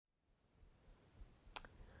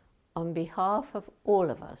On behalf of all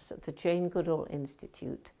of us at the Jane Goodall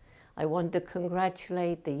Institute, I want to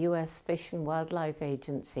congratulate the US Fish and Wildlife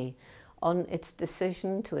Agency on its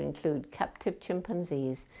decision to include captive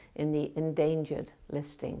chimpanzees in the endangered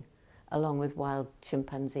listing, along with wild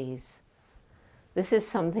chimpanzees. This is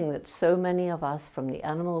something that so many of us from the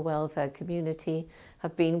animal welfare community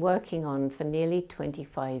have been working on for nearly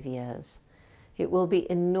 25 years. It will be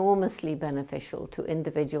enormously beneficial to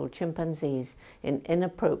individual chimpanzees in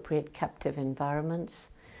inappropriate captive environments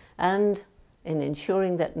and in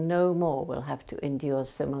ensuring that no more will have to endure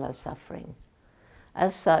similar suffering.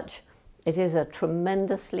 As such, it is a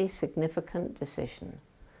tremendously significant decision.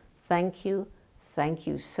 Thank you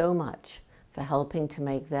so much for helping to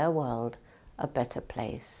make their world a better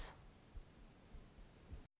place.